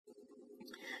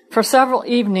For several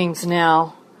evenings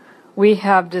now, we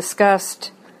have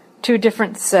discussed two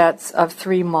different sets of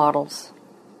three models.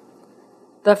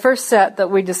 The first set that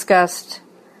we discussed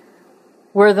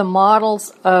were the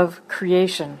models of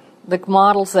creation, the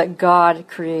models that God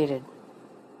created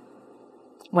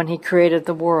when He created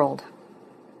the world.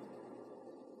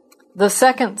 The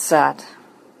second set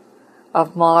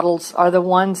of models are the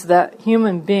ones that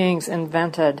human beings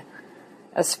invented,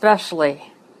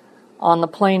 especially on the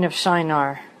plain of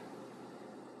Shinar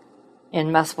in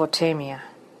Mesopotamia.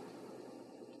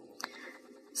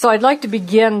 So I'd like to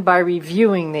begin by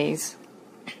reviewing these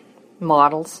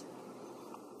models.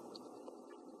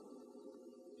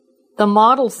 The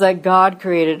models that God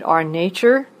created are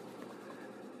nature,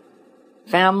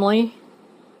 family,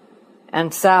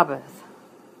 and Sabbath.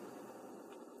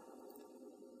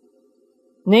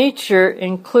 Nature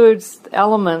includes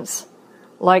elements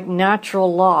like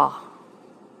natural law,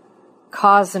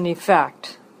 cause and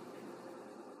effect,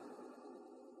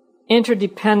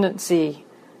 interdependency,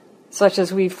 such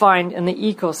as we find in the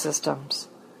ecosystems,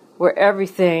 where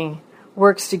everything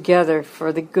works together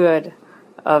for the good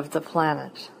of the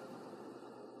planet.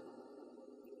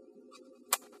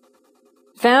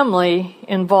 Family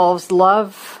involves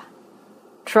love,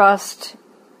 trust,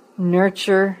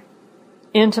 nurture,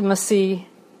 intimacy,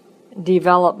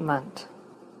 development.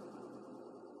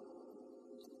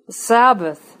 The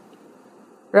Sabbath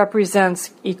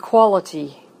represents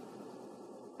equality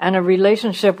and a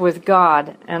relationship with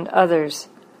God and others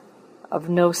of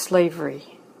no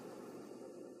slavery.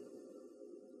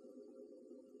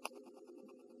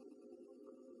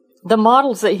 The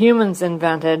models that humans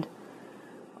invented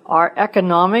are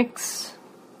economics,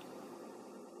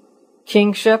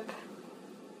 kingship,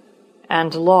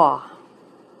 and law,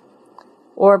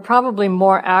 or probably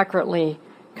more accurately,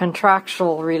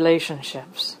 contractual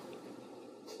relationships.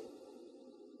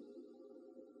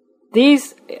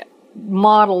 These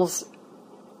models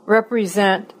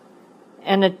represent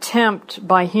an attempt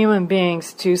by human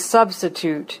beings to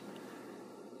substitute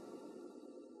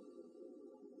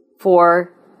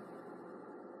for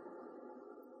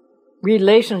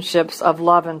relationships of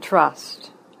love and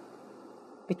trust.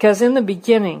 Because in the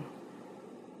beginning,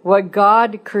 what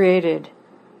God created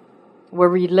were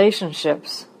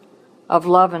relationships of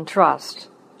love and trust.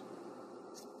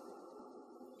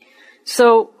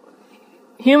 So,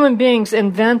 human beings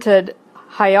invented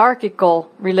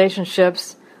hierarchical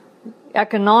relationships,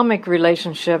 economic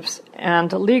relationships,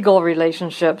 and legal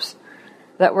relationships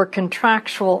that were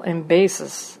contractual in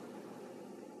basis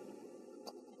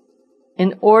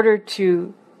in order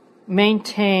to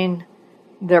maintain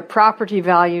their property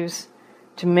values,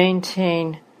 to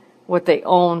maintain what they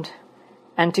owned,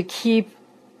 and to keep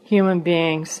human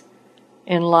beings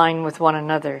in line with one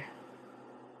another.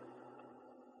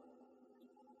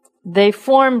 They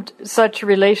formed such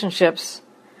relationships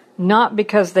not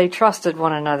because they trusted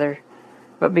one another,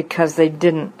 but because they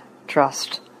didn't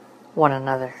trust one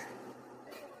another.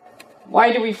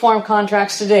 Why do we form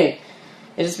contracts today?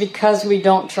 It is because we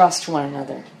don't trust one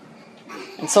another.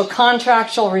 And so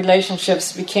contractual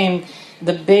relationships became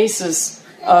the basis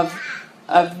of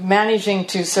managing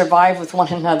to survive with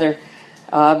one another,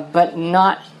 but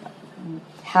not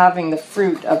having the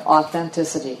fruit of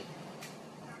authenticity.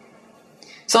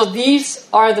 So these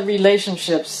are the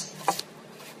relationships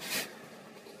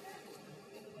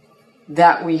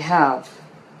that we have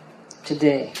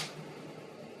today.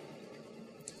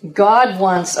 God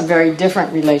wants a very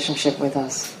different relationship with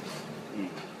us.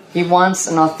 He wants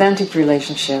an authentic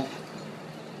relationship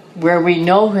where we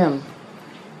know Him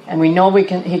and we know we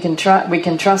can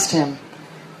trust Him,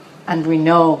 and we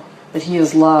know that He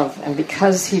is love, and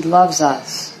because He loves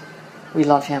us, we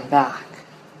love Him back.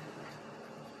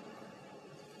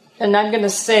 And I'm going to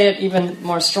say it even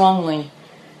more strongly,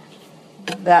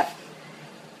 that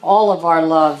all of our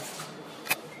love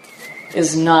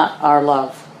is not our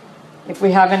love. If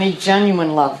we have any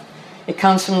genuine love, it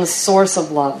comes from the source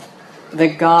of love, the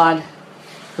God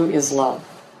who is love.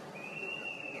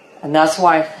 And that's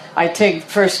why I take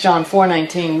 1 John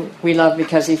 4:19, we love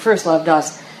because He first loved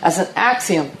us, as an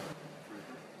axiom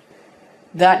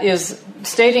that is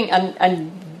stating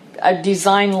a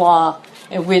design law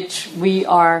in which we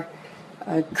are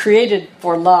created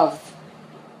for love.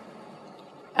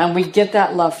 And we get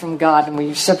that love from God and we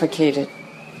reciprocate it.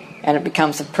 And it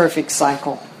becomes a perfect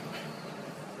cycle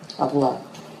of love.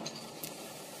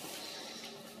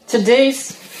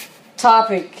 Today's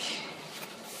topic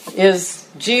is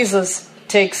Jesus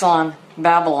takes on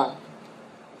Babylon.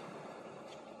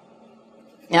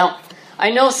 Now, I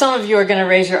know some of you are going to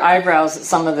raise your eyebrows at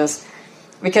some of this,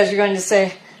 because you're going to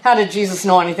say, how did Jesus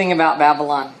know anything about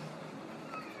Babylon?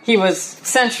 He was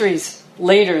centuries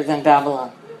later than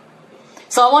Babylon.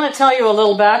 So I want to tell you a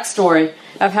little backstory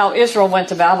of how Israel went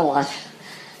to Babylon.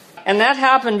 And that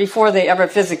happened before they ever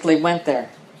physically went there.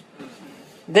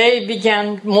 They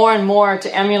began more and more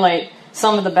to emulate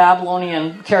some of the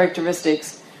Babylonian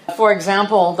characteristics. For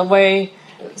example, the way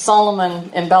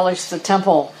Solomon embellished the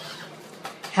temple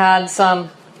had some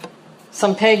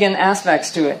pagan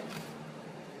aspects to it.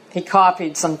 He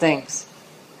copied some things.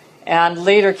 And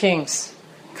later kings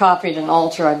copied an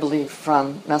altar, I believe,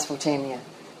 from Mesopotamia.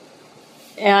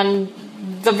 And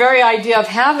the very idea of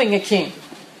having a king,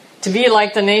 to be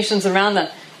like the nations around them.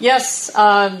 Yes,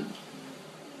 you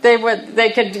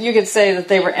could say that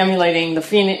they were emulating the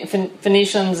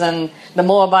Phoenicians and the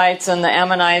Moabites and the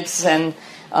Ammonites and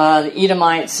the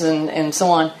Edomites and so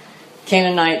on,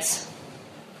 Canaanites.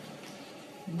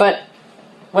 But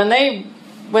when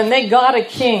they got a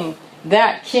king,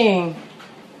 that king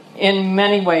in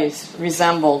many ways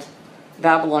resembled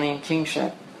Babylonian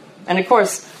kingship. And of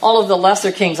course, all of the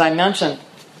lesser kings I mentioned,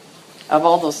 of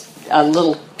all those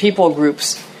little people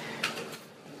groups,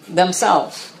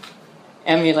 themselves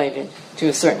emulated, to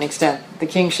a certain extent, the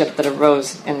kingship that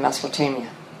arose in Mesopotamia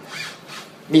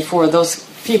before those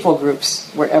people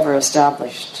groups were ever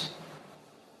established.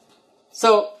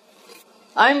 So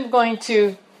I'm going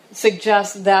to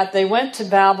suggest that they went to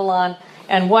Babylon,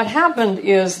 and what happened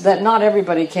is that not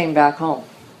everybody came back home.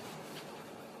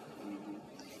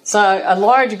 So a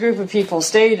large group of people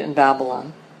stayed in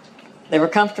Babylon. They were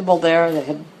comfortable there. They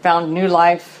had found new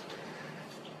life.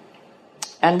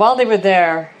 And while they were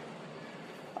there,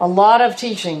 a lot of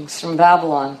teachings from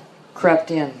Babylon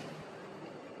crept in.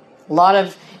 A lot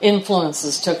of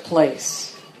influences took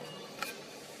place.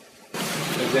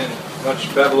 Is there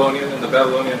much Babylonian in the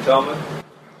Babylonian Talmud?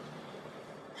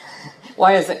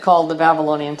 Why is it called the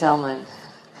Babylonian Talmud?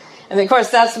 And of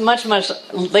course, that's much, much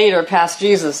later past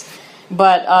Jesus.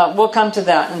 But we'll come to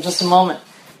that in just a moment.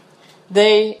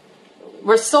 They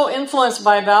were so influenced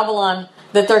by Babylon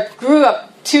that there grew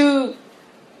up two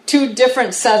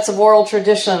different sets of oral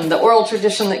tradition. The oral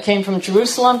tradition that came from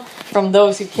Jerusalem, from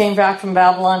those who came back from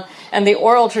Babylon, and the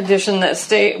oral tradition that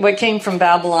came from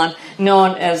Babylon,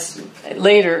 known as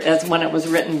later, as when it was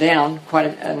written down,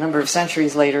 quite a number of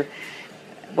centuries later,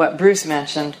 what Bruce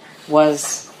mentioned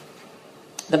was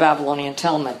the Babylonian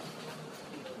Talmud.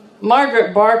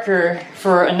 Margaret Barker,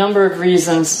 for a number of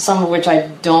reasons, some of which I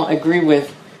don't agree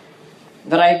with,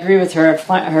 but I agree with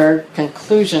her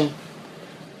conclusion.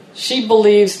 She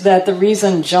believes that the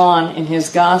reason John in his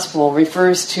gospel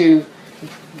refers to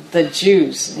the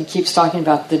Jews, and he keeps talking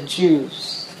about the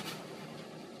Jews,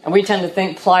 and we tend to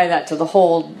apply that to the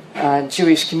whole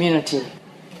Jewish community.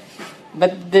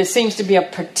 But there seems to be a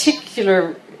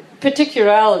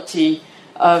particularity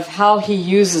of how he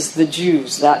uses the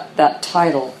Jews, that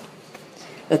title.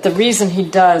 That the reason he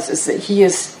does is that he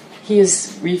is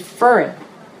referring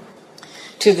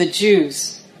to the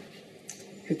Jews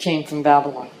who came from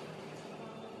Babylon.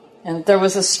 And there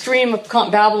was a stream of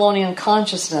Babylonian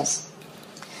consciousness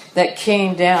that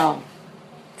came down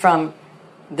from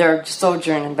their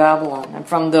sojourn in Babylon and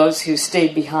from those who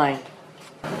stayed behind.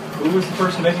 Who was the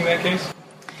person making that case?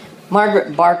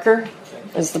 Margaret Barker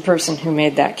is the person who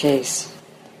made that case.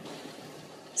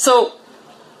 So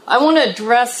I want to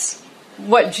address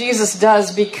what Jesus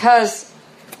does, because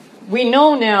we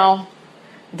know now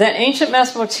that ancient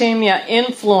Mesopotamia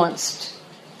influenced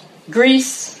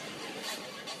Greece,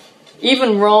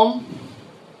 even Rome,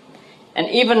 and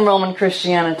even Roman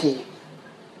Christianity.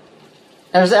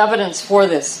 There's evidence for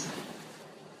this.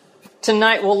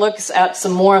 Tonight we'll look at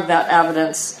some more of that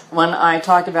evidence when I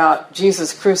talk about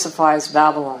Jesus crucifies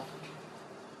Babylon.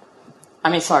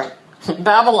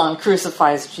 Babylon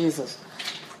crucifies Jesus.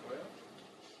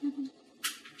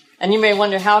 And you may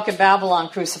wonder, how could Babylon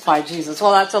crucify Jesus?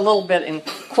 Well, that's a little bit in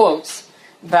quotes,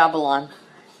 Babylon.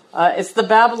 It's the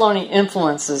Babylonian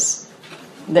influences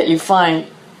that you find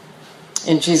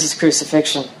in Jesus'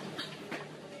 crucifixion.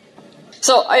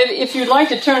 So if you'd like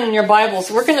to turn in your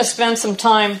Bibles, we're going to spend some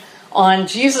time on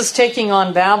Jesus taking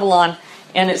on Babylon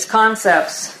and its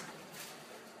concepts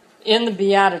in the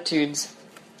Beatitudes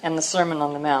and the Sermon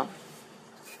on the Mount.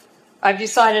 I've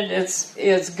decided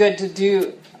it's good to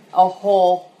do a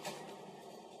whole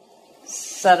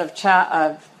set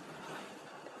of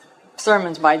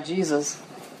sermons by Jesus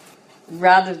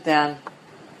rather than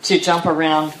to jump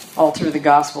around all through the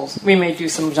Gospels. We may do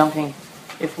some jumping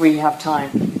if we have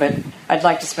time, but I'd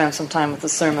like to spend some time with the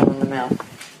Sermon on the Mount.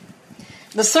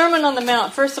 The Sermon on the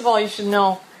Mount, first of all, you should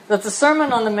know that the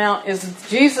Sermon on the Mount is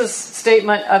Jesus'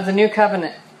 statement of the New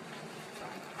Covenant.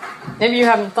 Maybe you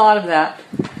haven't thought of that,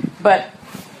 but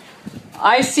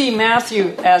I see Matthew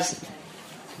as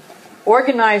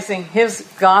organizing his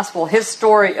gospel, his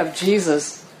story of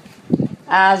Jesus,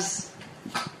 as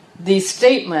the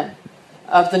statement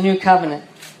of the new covenant.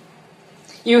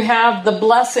 You have the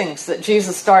blessings that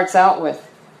Jesus starts out with.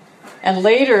 And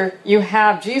later you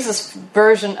have Jesus'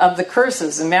 version of the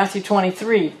curses in Matthew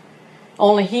 23.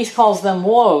 Only he calls them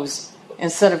woes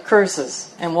instead of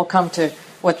curses. And we'll come to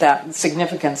what that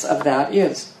significance of that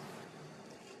is.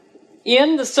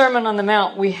 In the Sermon on the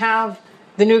Mount, we have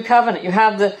the new covenant. You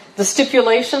have the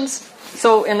stipulations.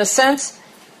 So in a sense,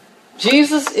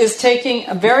 Jesus is taking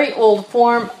a very old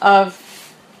form of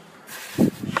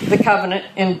the covenant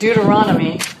in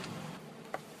Deuteronomy.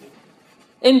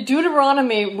 In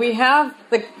Deuteronomy, we have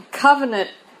the covenant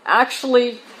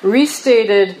actually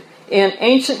restated in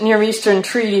ancient Near Eastern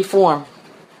treaty form.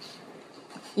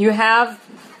 You have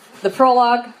the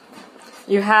prologue,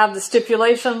 you have the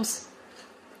stipulations,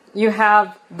 you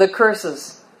have the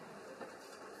curses.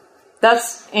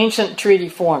 That's ancient treaty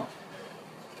form.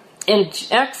 In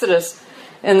Exodus,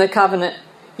 in the covenant,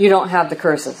 you don't have the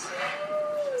curses.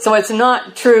 So it's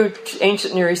not true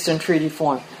ancient Near Eastern treaty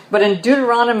form. But in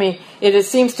Deuteronomy, it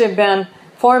seems to have been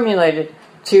formulated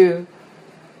to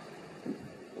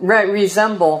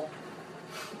resemble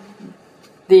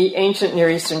the ancient Near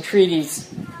Eastern treaties,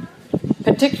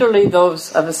 particularly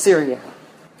those of Assyria.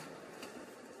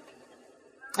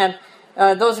 And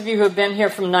those of you who have been here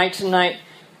from night to night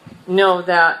know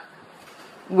that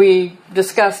we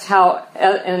discussed how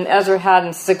in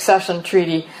Esarhaddon's succession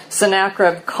treaty,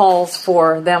 Sennacherib calls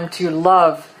for them to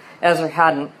love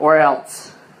Esarhaddon or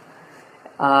else.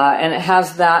 And it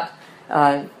has that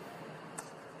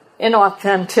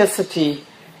inauthenticity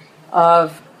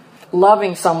of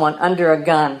loving someone under a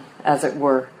gun, as it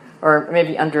were, or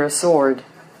maybe under a sword.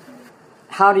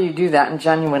 How do you do that and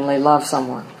genuinely love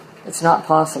someone? It's not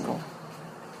possible.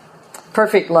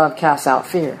 Perfect love casts out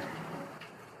fear.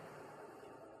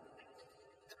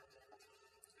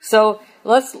 So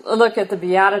let's look at the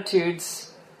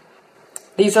Beatitudes.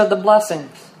 These are the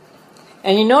blessings.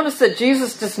 And you notice that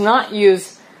Jesus does not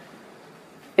use,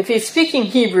 if he's speaking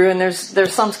Hebrew, and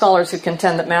there's some scholars who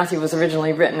contend that Matthew was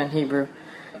originally written in Hebrew,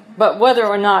 but whether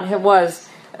or not it was,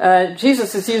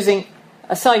 Jesus is using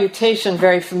a salutation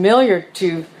very familiar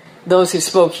to those who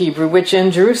spoke Hebrew, which in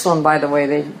Jerusalem, by the way,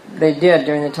 they did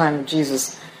during the time of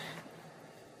Jesus.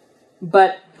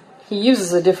 But he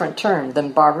uses a different term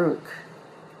than Baruch.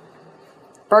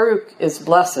 Baruch is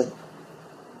blessed.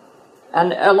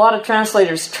 And a lot of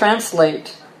translators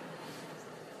translate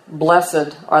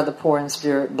blessed are the poor in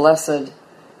spirit, blessed.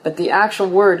 But the actual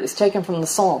word is taken from the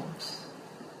Psalms.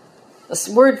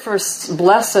 The word for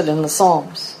blessed in the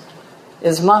Psalms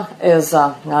is now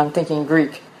I'm thinking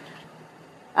Greek,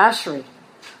 Ashri.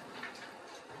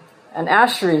 And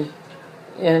Ashri,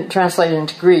 translated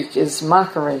into Greek, is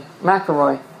Makaroi.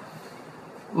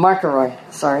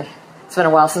 Sorry. It's been a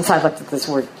while since I looked at this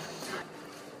word.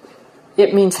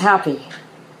 It means happy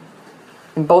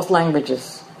in both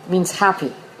languages. It means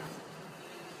happy.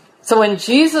 So when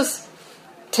Jesus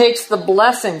takes the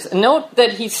blessings, note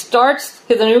that he starts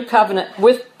the new covenant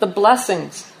with the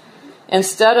blessings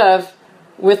instead of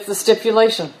with the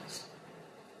stipulations.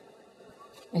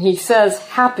 And he says,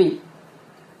 happy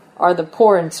are the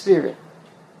poor in spirit,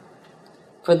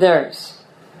 for theirs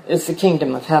is the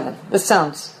kingdom of heaven. This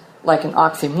sounds like an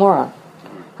oxymoron.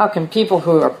 How can people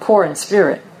who are poor in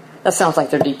spirit, that sounds like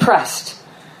they're depressed,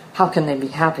 how can they be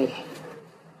happy?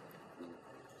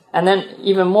 And then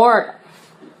even more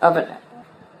of a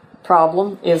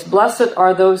problem is, blessed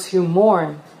are those who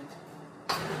mourn.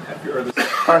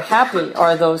 Or happy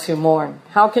are those who mourn.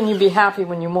 How can you be happy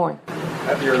when you mourn?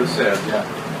 Happy are the sad, yeah.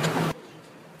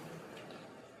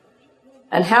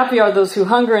 And happy are those who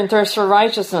hunger and thirst for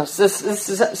righteousness.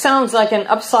 This sounds like an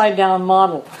upside-down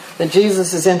model that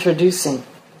Jesus is introducing.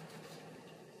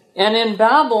 And in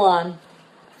Babylon,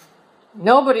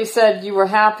 nobody said you were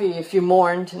happy if you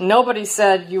mourned. Nobody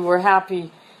said you were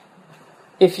happy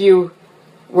if you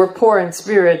were poor in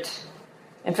spirit.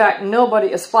 In fact,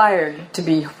 nobody aspired to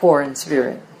be poor in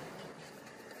spirit.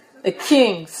 The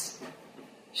kings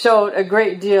showed a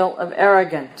great deal of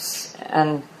arrogance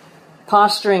and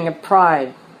posturing of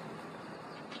pride.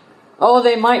 Oh,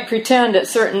 they might pretend at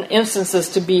certain instances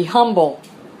to be humble,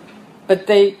 but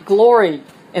they gloried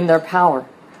in their power.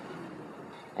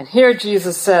 And here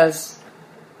Jesus says,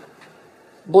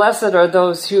 blessed are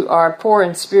those who are poor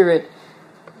in spirit.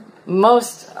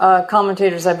 Most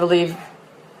commentators, I believe,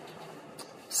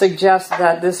 suggest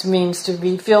that this means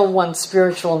to feel one's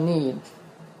spiritual need.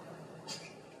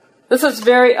 This is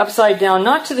very upside down,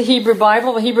 not to the Hebrew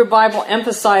Bible. The Hebrew Bible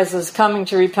emphasizes coming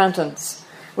to repentance,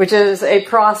 which is a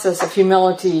process of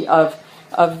humility, of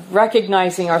of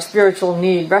recognizing our spiritual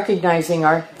need, recognizing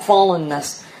our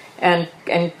fallenness, and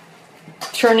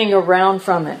turning around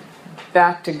from it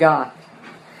back to God.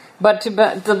 But to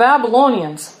the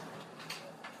Babylonians,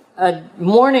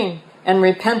 mourning and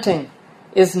repenting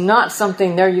is not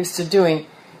something they're used to doing.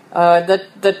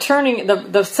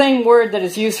 The same word that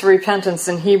is used for repentance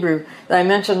in Hebrew that I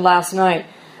mentioned last night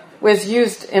was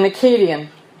used in Akkadian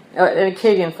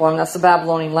form. That's the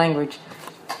Babylonian language.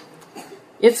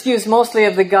 It's used mostly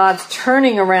of the gods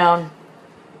turning around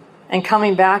and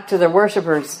coming back to their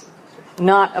worshippers,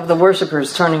 not of the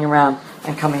worshippers turning around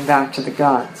and coming back to the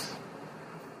gods.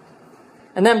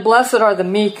 And then, blessed are the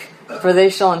meek, for they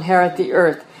shall inherit the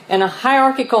earth. In a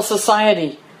hierarchical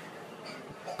society,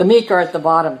 the meek are at the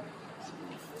bottom.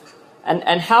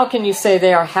 And how can you say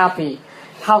they are happy?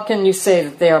 How can you say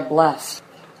that they are blessed?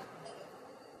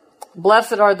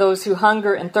 Blessed are those who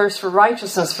hunger and thirst for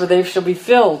righteousness, for they shall be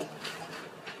filled.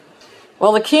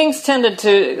 Well, the kings tended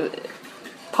to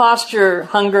posture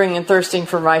hungering and thirsting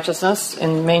for righteousness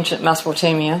in ancient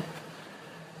Mesopotamia.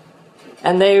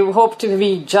 And they hoped to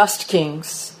be just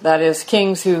kings, that is,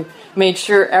 kings who made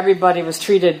sure everybody was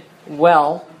treated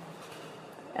well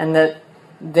and that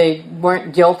they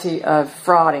weren't guilty of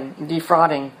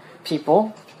defrauding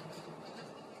people.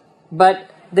 But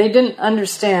they didn't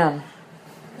understand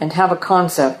and have a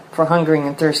concept for hungering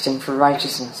and thirsting for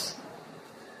righteousness.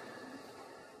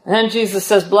 And then Jesus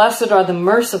says, blessed are the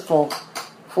merciful,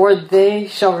 for they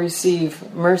shall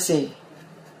receive mercy.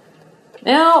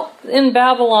 Now, in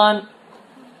Babylon,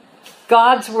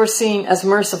 gods were seen as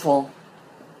merciful.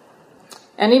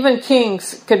 And even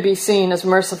kings could be seen as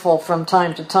merciful from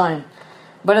time to time.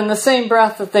 But in the same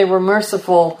breath that they were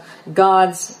merciful,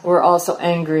 gods were also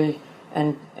angry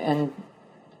and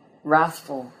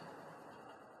wrathful.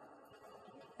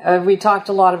 We talked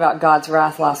a lot about God's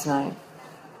wrath last night.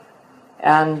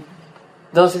 And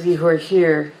those of you who are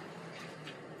here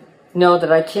know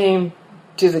that I came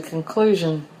to the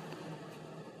conclusion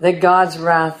that God's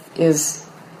wrath is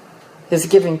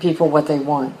giving people what they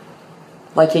want.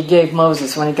 Like he gave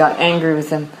Moses when he got angry with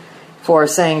him for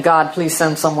saying, God, please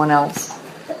send someone else.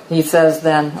 He says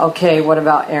then, okay, what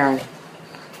about Aaron?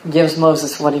 Gives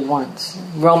Moses what he wants.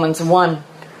 Romans 1,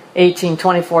 18,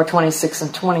 24, 26,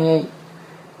 and 28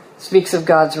 speaks of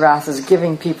God's wrath as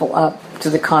giving people up to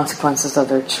the consequences of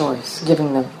their choice,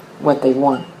 giving them what they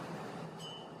want.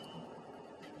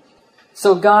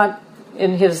 So God,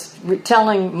 in his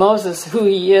telling Moses who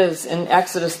he is in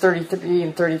Exodus 33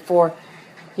 and 34,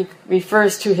 he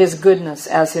refers to his goodness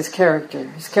as his character.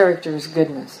 His character is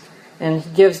goodness. And he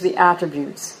gives the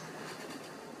attributes.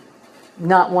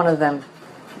 Not one of them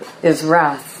is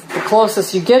wrath. The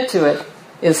closest you get to it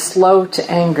is slow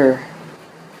to anger.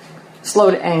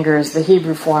 Slow to anger is the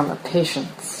Hebrew form of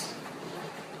patience.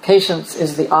 Patience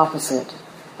is the opposite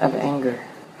of anger.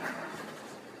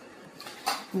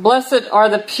 Blessed are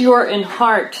the pure in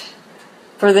heart,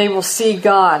 for they will see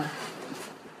God.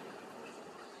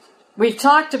 We've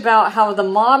talked about how the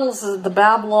models that the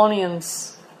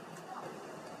Babylonians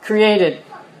created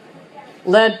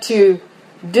led to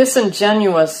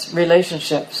disingenuous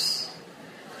relationships.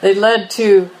 They led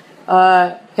to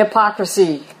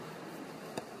hypocrisy,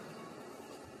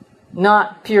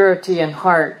 not purity in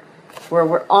heart, where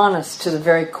we're honest to the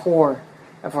very core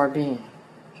of our being.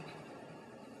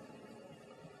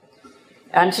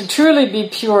 And to truly be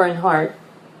pure in heart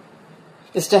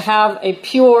is to have a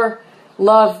pure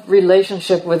love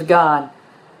relationship with God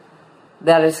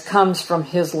that comes from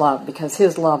his love, because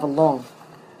his love alone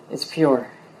is pure.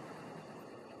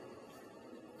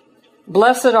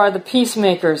 Blessed are the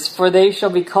peacemakers, for they shall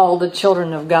be called the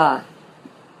children of God.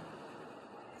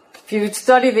 If you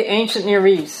study the ancient Near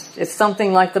East, it's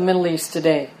something like the Middle East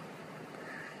today.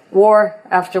 War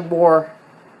after war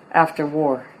after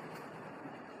war.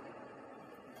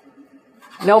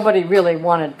 Nobody really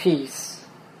wanted peace,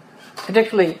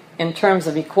 particularly in terms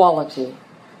of equality.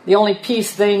 The only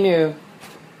peace they knew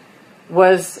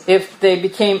was if they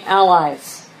became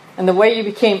allies. And the way you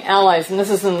became allies, and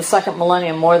this is in the second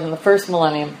millennium more than the first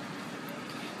millennium,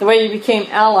 the way you became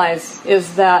allies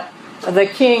is that the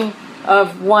king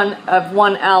of one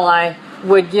ally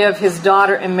would give his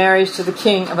daughter in marriage to the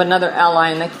king of another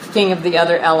ally, and the king of the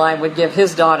other ally would give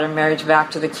his daughter in marriage back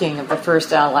to the king of the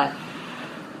first ally.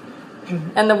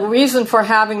 And the reason for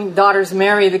having daughters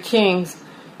marry the kings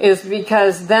is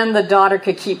because then the daughter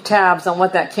could keep tabs on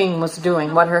what that king was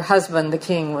doing, what her husband, the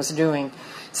king, was doing,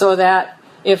 so that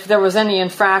if there was any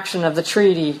infraction of the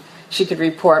treaty, she could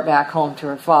report back home to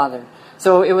her father.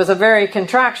 So it was a very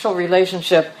contractual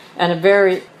relationship and a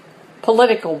very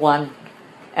political one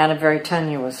and a very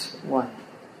tenuous one.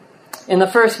 In the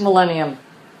first millennium,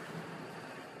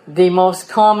 The most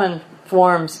common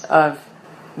forms of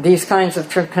these kinds of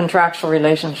contractual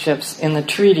relationships in the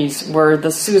treaties were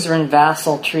the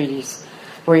suzerain-vassal treaties,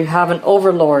 where you have an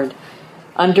overlord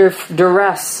under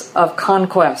duress of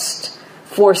conquest,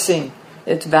 forcing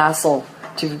its vassal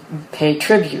to pay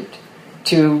tribute,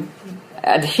 to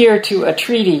adhere to a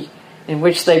treaty in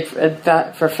which they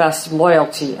professed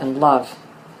loyalty and love.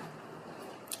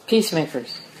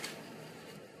 Peacemakers.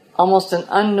 Almost an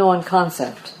unknown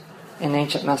concept in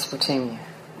ancient Mesopotamia.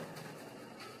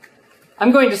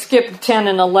 I'm going to skip 10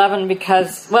 and 11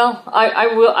 because, well, I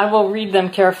will read them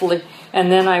carefully,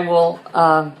 and then I will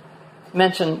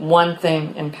mention one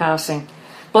thing in passing.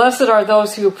 Blessed are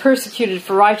those who are persecuted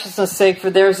for righteousness' sake, for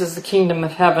theirs is the kingdom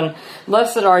of heaven.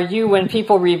 Blessed are you when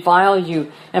people revile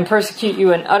you and persecute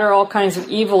you and utter all kinds of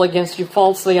evil against you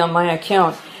falsely on my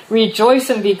account. Rejoice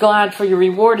and be glad, for your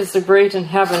reward is great in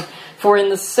heaven. For in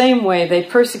the same way they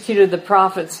persecuted the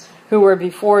prophets who were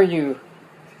before you.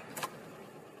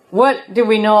 What do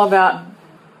we know about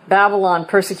Babylon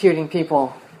persecuting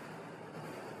people?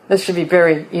 This should be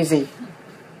very easy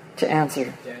to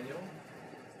answer. Daniel?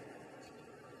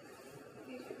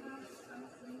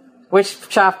 Which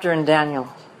chapter in Daniel?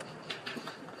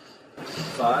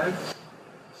 5?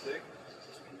 6?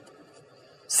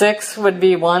 6 would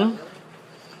be 1.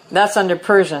 That's under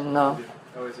Persian, though.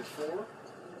 Oh, is it 4?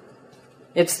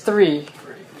 It's 3.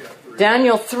 3, yeah, 3.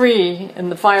 Daniel 3 in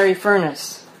the fiery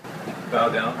furnace. Bow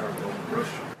down or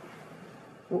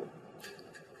rush.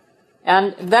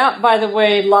 And that, by the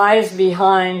way, lies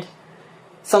behind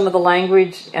some of the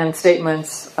language and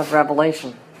statements of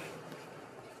Revelation.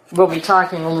 We'll be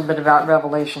talking a little bit about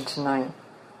Revelation tonight.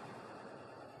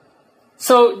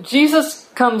 So Jesus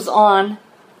comes on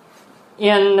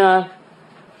in the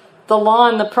law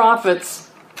and the prophets.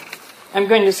 I'm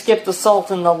going to skip the salt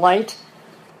and the light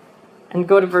and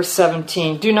go to verse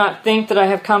 17. Do not think that I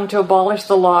have come to abolish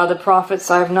the law of the prophets.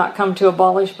 I have not come to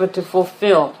abolish, but to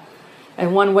fulfill.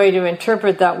 And one way to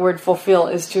interpret that word fulfill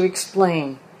is to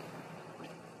explain.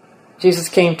 Jesus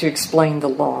came to explain the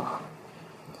law.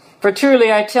 For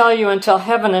truly I tell you, until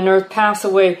heaven and earth pass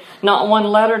away, not one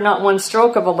letter, not one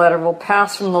stroke of a letter will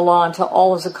pass from the law until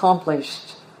all is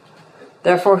accomplished.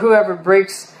 Therefore, whoever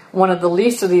breaks one of the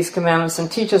least of these commandments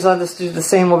and teaches others to do the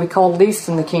same will be called least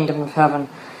in the kingdom of heaven.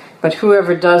 But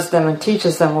whoever does them and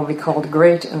teaches them will be called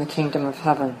great in the kingdom of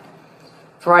heaven.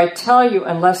 For I tell you,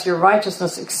 unless your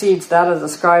righteousness exceeds that of the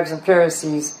scribes and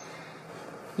Pharisees,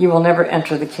 you will never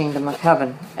enter the kingdom of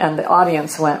heaven. And the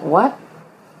audience went, what?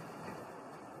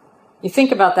 You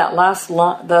think about that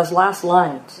those last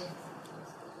lines.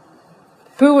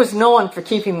 Who was known for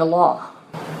keeping the law?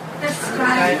 The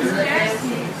scribes and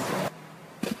Pharisees.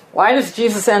 Why does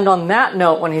Jesus end on that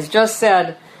note when he's just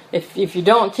said, if you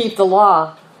don't keep the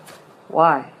law,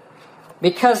 why?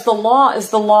 Because the law is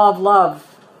the law of love.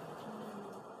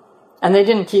 And they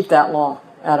didn't keep that law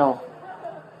at all.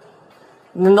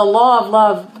 And the law of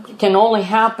love can only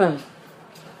happen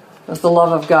with the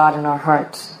love of God in our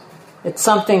hearts. It's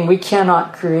something we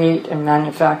cannot create and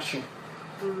manufacture.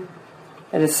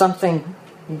 It is something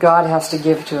God has to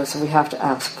give to us, and we have to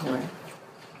ask for it.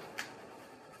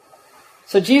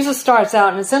 So Jesus starts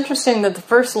out, and it's interesting that the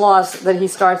first laws that he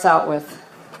starts out with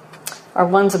are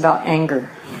ones about anger.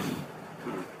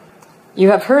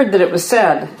 You have heard that it was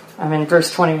said, I'm in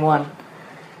verse 21,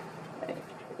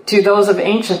 to those of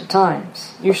ancient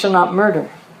times, you shall not murder.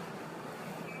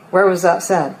 Where was that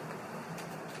said?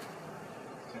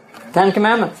 10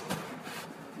 Commandments.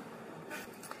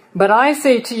 But I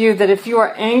say to you that if you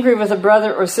are angry with a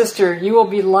brother or sister, you will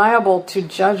be liable to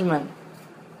judgment.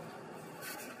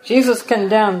 Jesus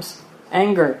condemns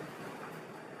anger.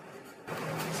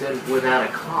 He said without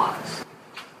a cause.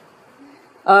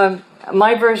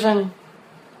 My version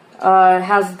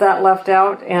has that left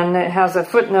out, and it has a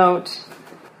footnote.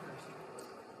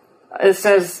 It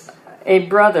says a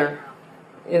brother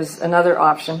is another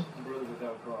option.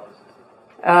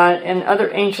 And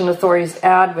other ancient authorities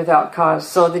add without cause.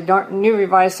 So the New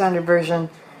Revised Standard Version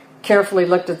carefully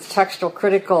looked at the textual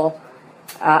critical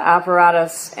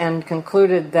apparatus and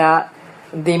concluded that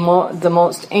the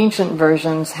most ancient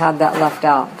versions had that left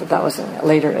out, but that was a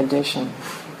later addition.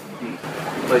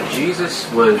 But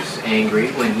Jesus was angry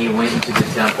when he went into the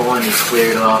temple and he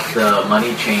cleared off the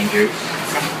money changers.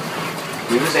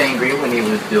 He was angry when he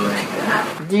was doing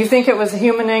that. Do you think it was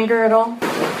human anger at all?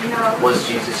 No. Was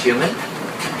Jesus human?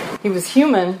 He was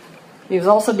human. He was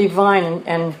also divine,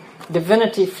 and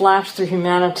divinity flashed through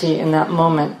humanity in that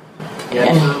moment. Yeah,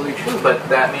 absolutely true. But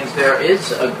that means there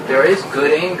is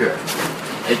good anger.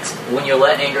 It's when you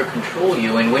let anger control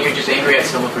you, and when you're just angry at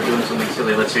someone for doing something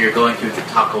silly. Let's say you're going through the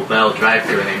Taco Bell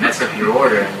drive-thru and they mess up your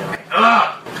order, and you're like,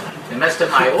 ugh! They messed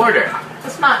up my order.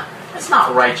 That's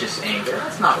not righteous anger.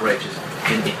 That's not righteous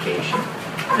vindication.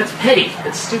 That's petty.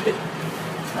 That's stupid.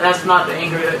 And that's not the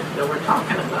anger that we're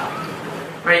talking about.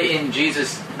 Right? In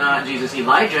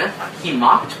Elijah, he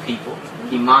mocked people.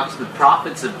 He mocked the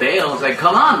prophets of Baal. He's like,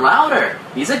 come on, louder.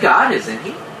 He's a god, isn't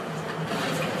he?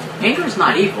 Anger is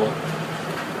not evil.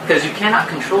 Because you cannot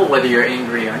control whether you're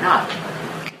angry or not.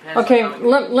 Okay,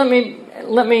 let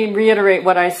me reiterate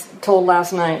what I told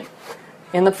last night.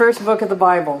 In the first book of the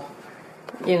Bible,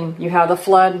 you have the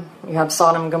flood, you have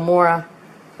Sodom and Gomorrah,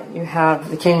 you have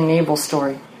the Cain and Abel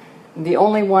story. The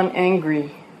only one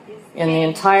angry in the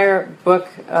entire book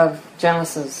of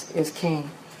Genesis is Cain.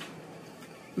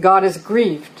 God is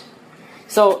grieved.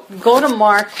 So go to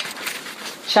Mark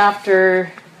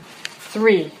chapter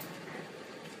 3.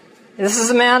 This is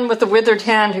a man with a withered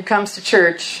hand who comes to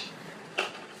church,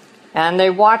 and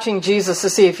they're watching Jesus to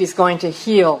see if he's going to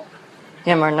heal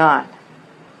him or not.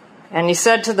 And he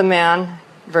said to the man,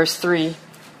 verse 3,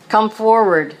 come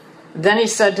forward. Then he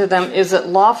said to them, is it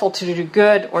lawful to do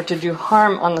good or to do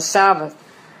harm on the Sabbath,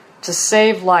 to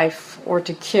save life or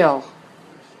to kill?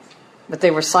 But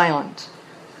they were silent.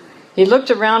 He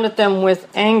looked around at them with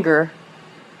anger.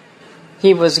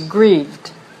 He was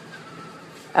grieved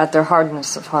at their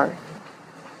hardness of heart.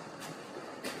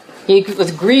 He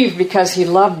was grieved because he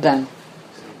loved them.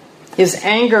 His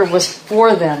anger was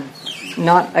for them,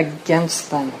 not against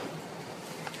them.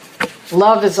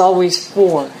 Love is always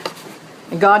for.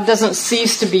 God doesn't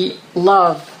cease to be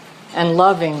love and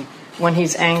loving when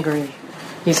he's angry.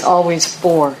 He's always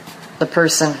for the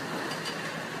person,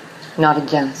 not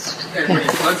against. And when he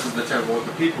cleanses the temple,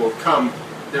 the people come,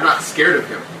 they're not scared of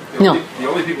him. The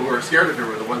only people who are scared of him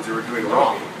are the ones who are doing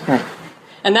wrong. Right.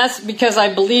 And that's because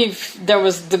I believe there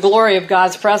was the glory of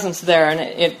God's presence there, and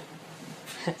it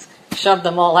shoved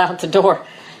them all out the door,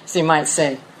 as you might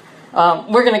say.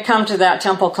 We're going to come to that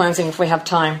temple cleansing if we have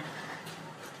time.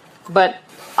 But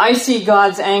I see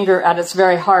God's anger at its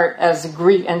very heart as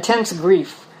grief, intense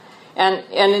grief.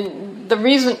 And the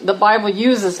reason the Bible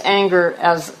uses anger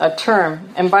as a term,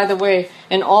 and by the way,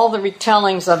 in all the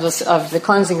retellings of the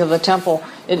cleansing of the temple,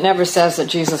 it never says that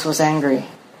Jesus was angry.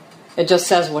 It just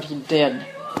says what he did.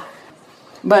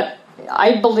 But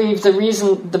I believe the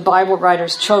reason the Bible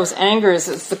writers chose anger is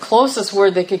it's the closest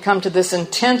word they could come to this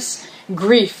intense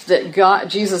grief that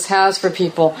Jesus has for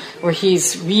people, where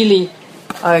he's really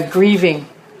grieving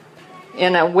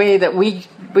in a way that we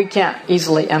can't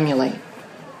easily emulate.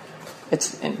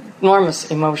 It's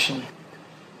enormous emotion.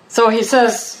 So he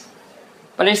says,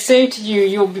 but I say to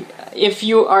you, if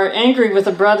you are angry with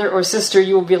a brother or sister,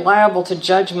 you will be liable to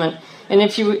judgment. And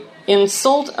if you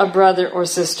insult a brother or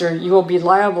sister, you will be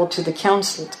liable to the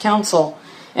council.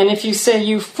 And if you say,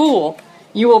 you fool,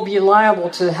 you will be liable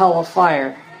to the hell of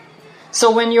fire. So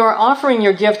when you are offering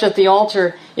your gift at the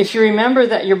altar, if you remember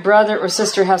that your brother or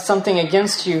sister has something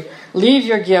against you, leave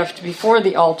your gift before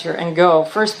the altar and go.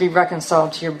 First be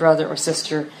reconciled to your brother or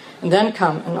sister, and then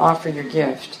come and offer your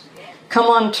gift.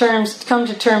 Come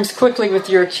to terms quickly with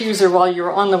your accuser while you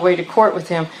are on the way to court with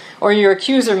him, or your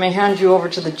accuser may hand you over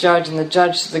to the judge, and the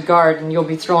judge to the guard, and you'll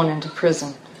be thrown into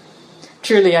prison.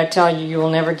 Truly, I tell you, you will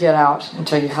never get out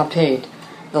until you have paid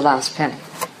the last penny.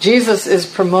 Jesus is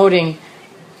promoting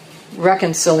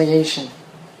reconciliation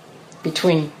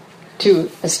between two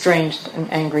estranged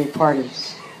and angry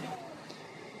parties.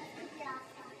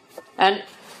 And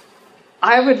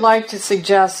I would like to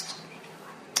suggest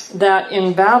that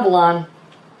in Babylon,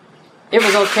 it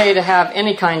was okay to have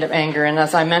any kind of anger. And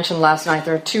as I mentioned last night,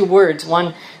 there are two words.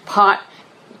 One, hot,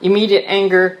 immediate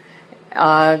anger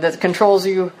that controls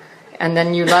you, and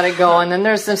then you let it go. And then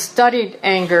there's the studied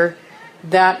anger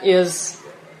that is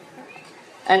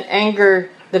an anger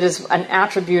that is an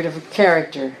attribute of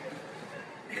character.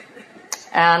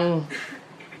 And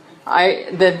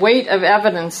the weight of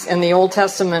evidence in the Old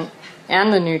Testament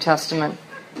and the New Testament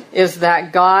is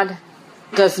that God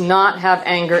does not have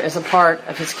anger as a part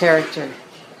of his character.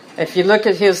 If you look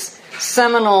at his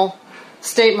seminal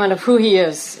statement of who he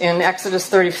is in Exodus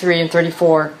 33 and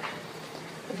 34,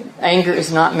 anger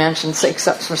is not mentioned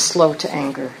except for slow to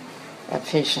anger and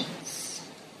patient.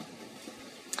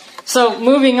 So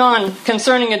moving on,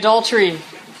 concerning adultery.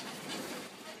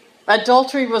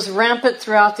 Adultery was rampant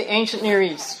throughout the ancient Near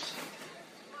East.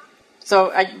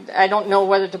 So I don't know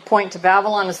whether to point to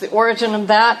Babylon as the origin of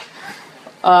that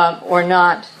or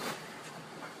not.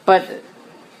 But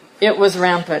it was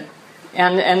rampant.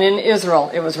 And in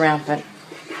Israel it was rampant.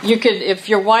 You could, if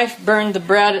your wife burned the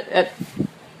bread at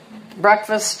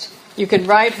breakfast, you could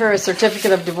write her a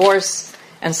certificate of divorce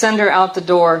and send her out the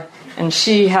door, and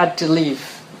she had to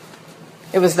leave.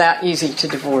 It was that easy to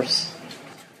divorce.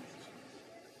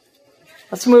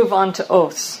 Let's move on to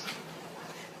oaths.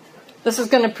 This is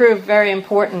going to prove very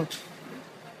important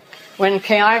when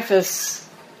Caiaphas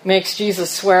makes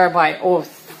Jesus swear by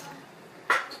oath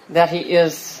that he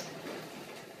is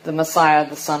the Messiah,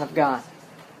 the Son of God,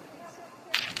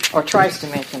 or tries to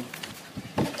make him.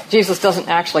 Jesus doesn't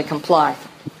actually comply,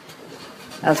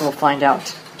 as we'll find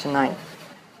out tonight.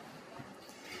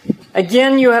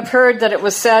 Again, you have heard that it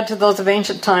was said to those of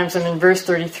ancient times, and in verse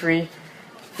 33,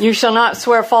 you shall not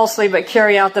swear falsely, but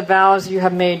carry out the vows you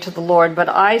have made to the Lord. But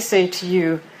I say to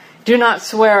you, do not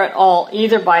swear at all,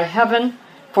 either by heaven,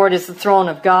 for it is the throne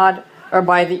of God, or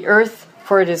by the earth,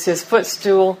 for it is his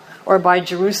footstool, or by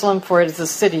Jerusalem, for it is the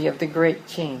city of the great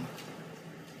King.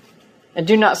 And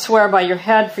do not swear by your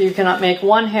head, for you cannot make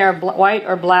one hair white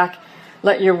or black.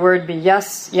 Let your word be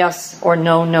yes, yes, or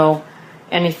no, no.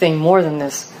 Anything more than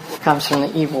this comes from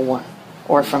the evil one,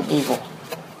 or from evil.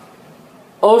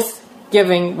 Oath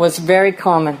giving was very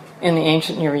common in the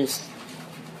ancient Near East,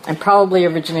 and probably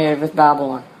originated with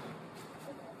Babylon.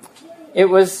 It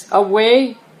was a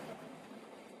way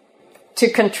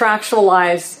to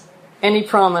contractualize any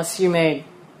promise you made.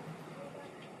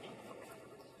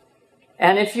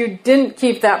 And if you didn't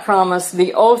keep that promise,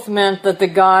 the oath meant that the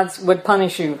gods would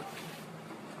punish you.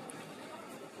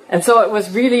 And so it was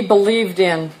really believed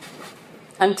in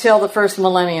until the first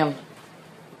millennium.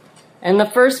 In the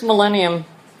first millennium,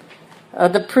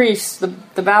 the priests,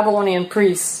 the Babylonian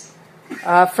priests,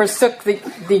 forsook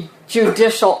the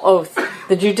judicial oath.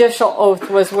 The judicial oath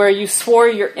was where you swore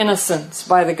your innocence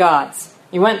by the gods.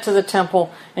 You went to the temple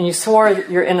and you swore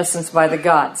your innocence by the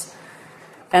gods.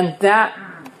 And that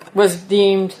was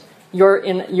deemed your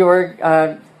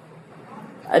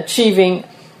achieving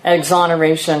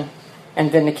exoneration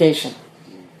and vindication.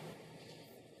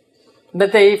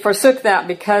 But they forsook that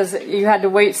because you had to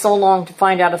wait so long to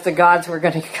find out if the gods were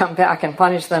going to come back and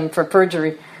punish them for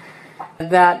perjury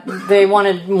that they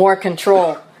wanted more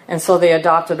control. And so they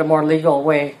adopted a more legal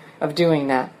way of doing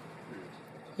that,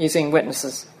 using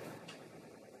witnesses.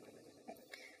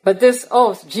 But this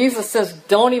oath, Jesus says,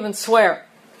 don't even swear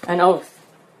an oath.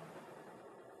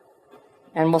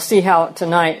 And we'll see how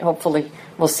tonight, hopefully,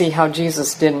 we'll see how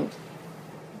Jesus didn't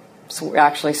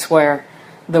actually swear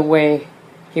the way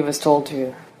he was told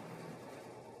to.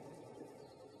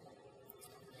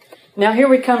 Now here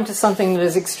we come to something that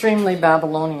is extremely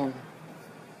Babylonian.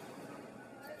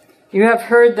 You have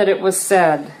heard that it was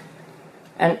said,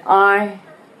 an eye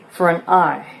for an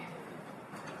eye,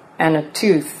 and a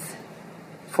tooth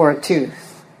for a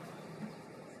tooth.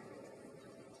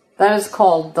 That is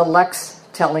called the lex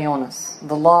talionis,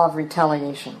 the law of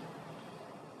retaliation.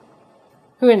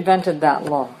 Who invented that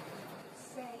law?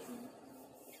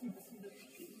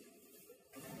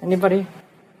 Anybody?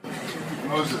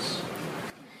 Moses.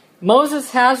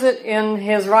 Moses has it in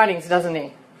his writings, doesn't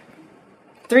he?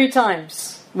 3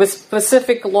 times, with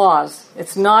specific laws.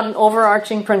 It's not an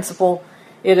overarching principle.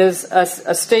 It is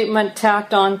a statement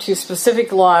tacked on to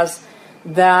specific laws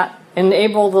that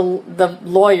enable the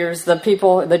lawyers, the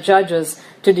people, the judges,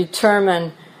 to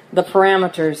determine the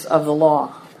parameters of the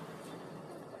law.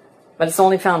 But it's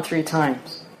only found 3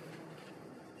 times.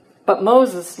 But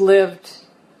Moses lived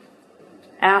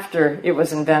after it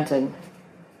was invented.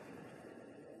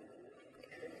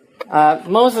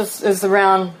 Moses is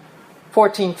around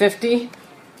 1450.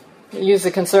 Use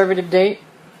a conservative date.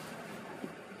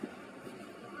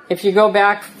 If you go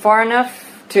back far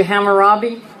enough to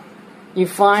Hammurabi, you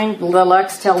find the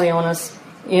lex talionis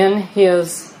in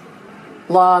his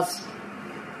laws,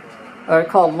 or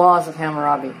called Laws of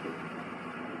Hammurabi.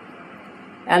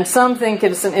 And some think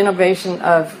it's an innovation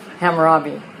of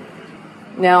Hammurabi.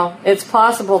 Now, it's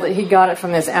possible that he got it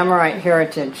from his Amorite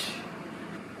heritage.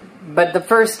 But the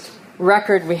first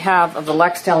record we have of the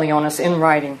lex talionis in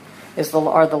writing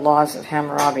are the Laws of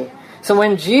Hammurabi. So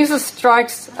when Jesus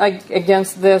strikes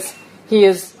against this, he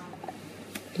is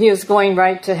going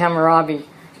right to Hammurabi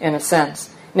in a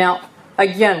sense. Now,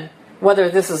 again, whether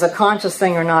this is a conscious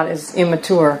thing or not is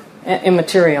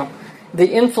immaterial.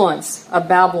 The influence of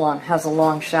Babylon has a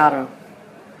long shadow.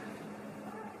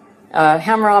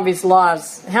 Hammurabi's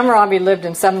laws. Hammurabi lived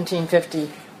in 1750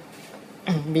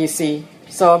 BC,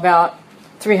 so about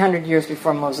 300 years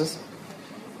before Moses.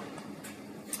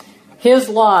 His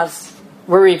laws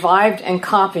were revived and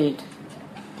copied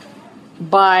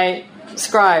by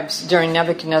scribes during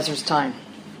Nebuchadnezzar's time.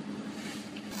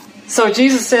 So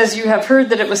Jesus says, you have heard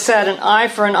that it was said, an eye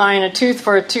for an eye and a tooth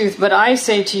for a tooth, but I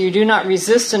say to you, do not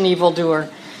resist an evildoer.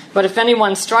 But if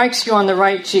anyone strikes you on the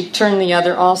right cheek, turn the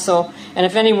other also. And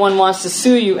if anyone wants to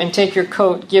sue you and take your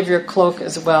coat, give your cloak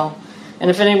as well. And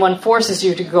if anyone forces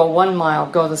you to go 1 mile,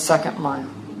 go the 2nd mile.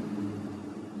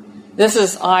 This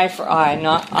is eye for eye,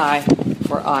 not eye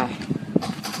for eye.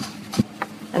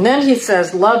 And then he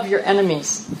says, love your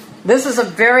enemies. This is a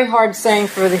very hard saying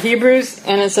for the Hebrews,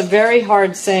 and it's a very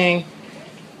hard saying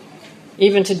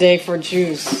even today for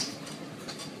Jews.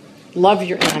 Love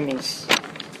your enemies.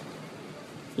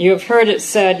 You have heard it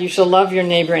said, you shall love your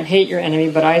neighbor and hate your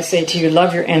enemy, but I say to you,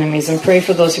 love your enemies and pray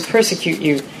for those who persecute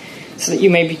you, so that you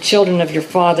may be children of your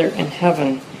Father in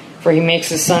heaven. For he makes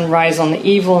his sun rise on the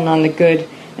evil and on the good,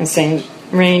 and send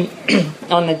rain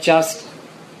on the just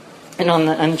and on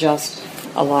the unjust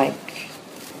alike.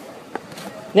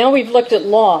 Now we've looked at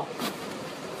law.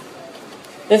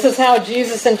 This is how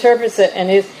Jesus interprets it, and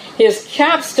his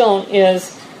capstone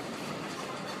is,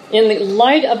 in the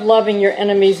light of loving your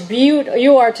enemies,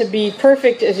 you are to be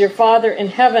perfect as your Father in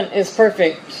heaven is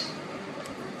perfect.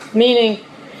 Meaning,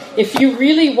 if you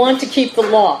really want to keep the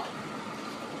law,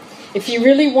 if you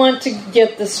really want to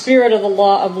get the spirit of the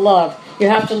law of love, you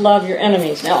have to love your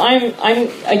enemies. Now, I'm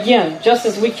again, just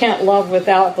as we can't love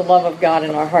without the love of God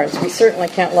in our hearts, we certainly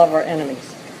can't love our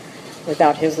enemies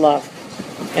without his love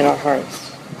in our hearts.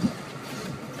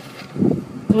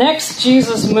 Next,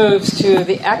 Jesus moves to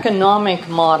the economic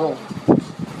model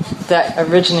that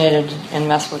originated in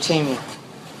Mesopotamia.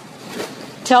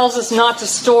 Tells us not to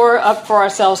store up for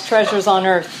ourselves treasures on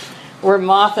earth, where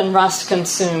moth and rust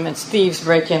consume and thieves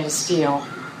break in to steal.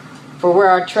 For where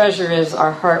our treasure is,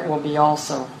 our heart will be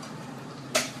also.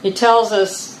 He tells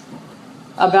us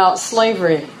about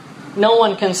slavery. No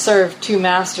one can serve two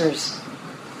masters.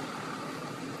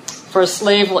 For a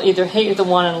slave will either hate the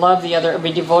one and love the other, or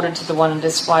be devoted to the one and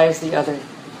despise the other.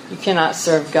 You cannot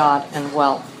serve God and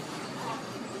wealth.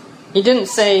 He didn't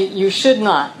say you should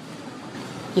not.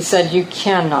 He said you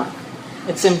cannot.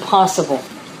 It's impossible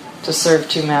to serve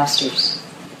two masters.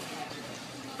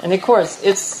 And of course,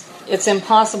 it's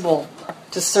impossible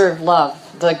to serve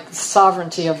love, the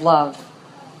sovereignty of love,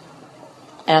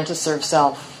 and to serve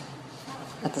self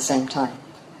at the same time.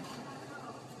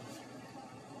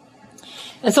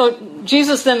 And so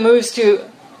Jesus then moves to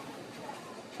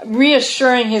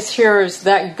reassuring his hearers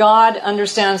that God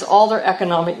understands all their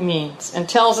economic needs and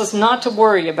tells us not to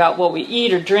worry about what we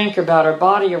eat or drink, or about our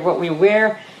body or what we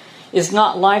wear. Is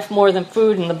not life more than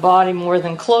food and the body more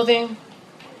than clothing?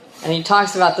 And he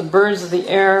talks about the birds of the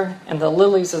air and the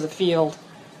lilies of the field.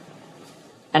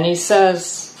 And he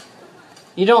says,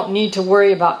 you don't need to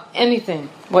worry about anything,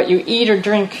 what you eat or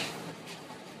drink.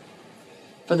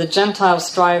 For the Gentiles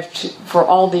strive for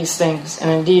all these things, and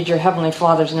indeed your heavenly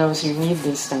Father knows you need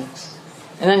these things.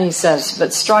 And then he says,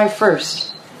 but strive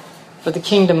first for the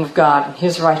kingdom of God and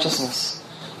his righteousness,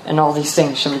 and all these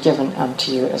things shall be given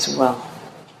unto you as well.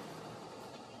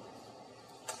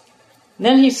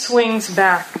 Then he swings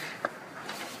back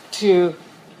to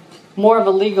more of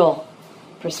a legal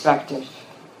perspective.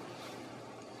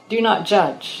 Do not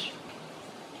judge,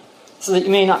 so that you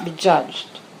may not be judged.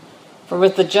 For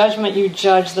with the judgment you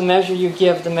judge, the measure you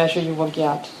give, the measure you will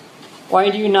get. Why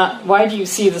do you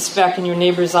see the speck in your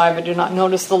neighbor's eye, but do not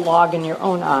notice the log in your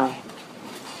own eye?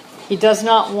 He does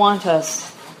not want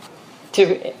us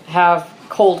to have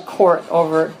cold court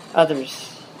over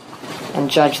others and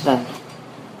judge them,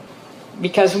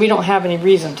 because we don't have any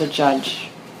reason to judge.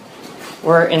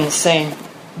 We're in the same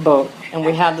boat, and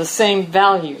we have the same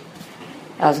value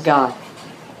as God,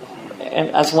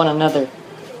 as one another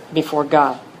before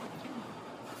God.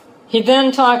 He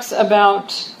then talks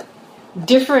about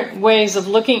different ways of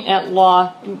looking at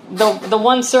law. The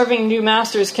one serving new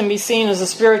masters can be seen as a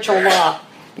spiritual law,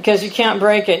 because you can't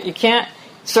break it. You can't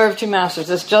serve two masters.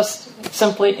 It's just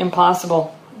simply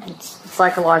impossible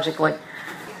psychologically.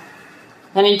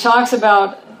 And he talks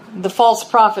about the false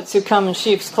prophets who come in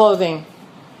sheep's clothing,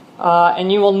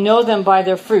 and you will know them by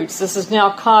their fruits. This is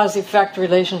now cause-effect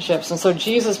relationships. And so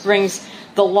Jesus brings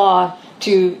the law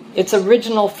to its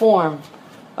original form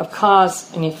of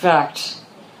cause and effect.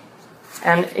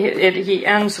 And he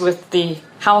ends with the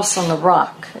house on the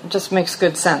rock. It just makes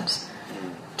good sense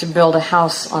to build a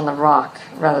house on the rock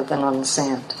rather than on the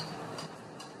sand.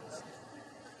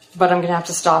 But I'm going to have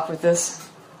to stop with this.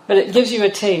 But it gives you a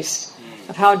taste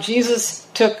of how Jesus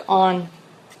took on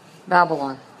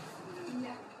Babylon.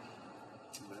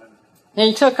 And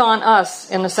he took on us,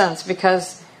 in a sense,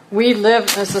 because we live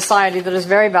in a society that is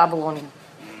very Babylonian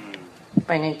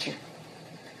by nature.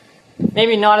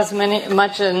 Maybe not as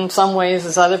much in some ways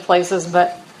as other places,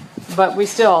 but we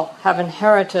still have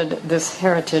inherited this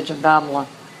heritage of Babylon.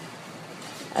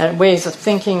 And ways of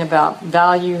thinking about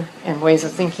value and ways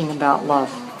of thinking about love.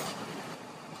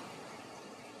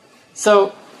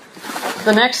 So,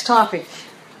 the next topic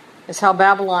is how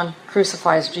Babylon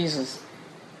crucifies Jesus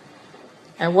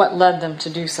and what led them to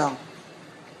do so.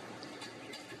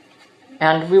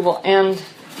 And we will end,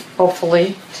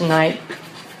 hopefully, tonight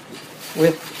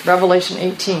with Revelation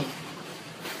 18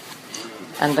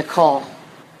 and the call.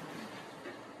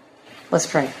 Let's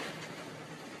pray.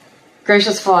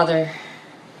 Gracious Father,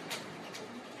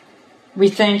 we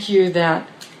thank you that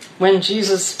when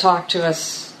Jesus talked to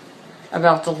us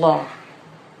about the law,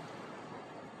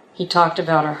 he talked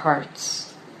about our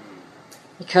hearts.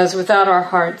 Because without our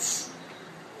hearts,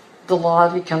 the law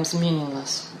becomes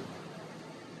meaningless.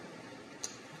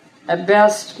 At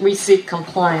best, we seek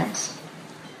compliance,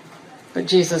 but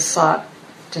Jesus sought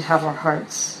to have our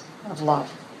hearts of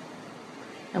love.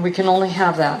 And we can only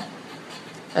have that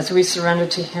as we surrender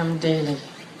to him daily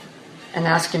and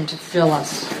ask him to fill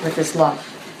us with his love.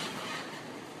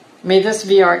 May this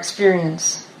be our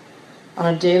experience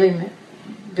on a daily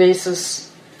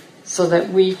basis so that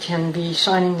we can be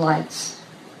shining lights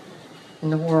in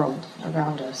the world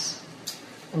around us.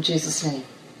 In Jesus' name,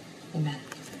 amen.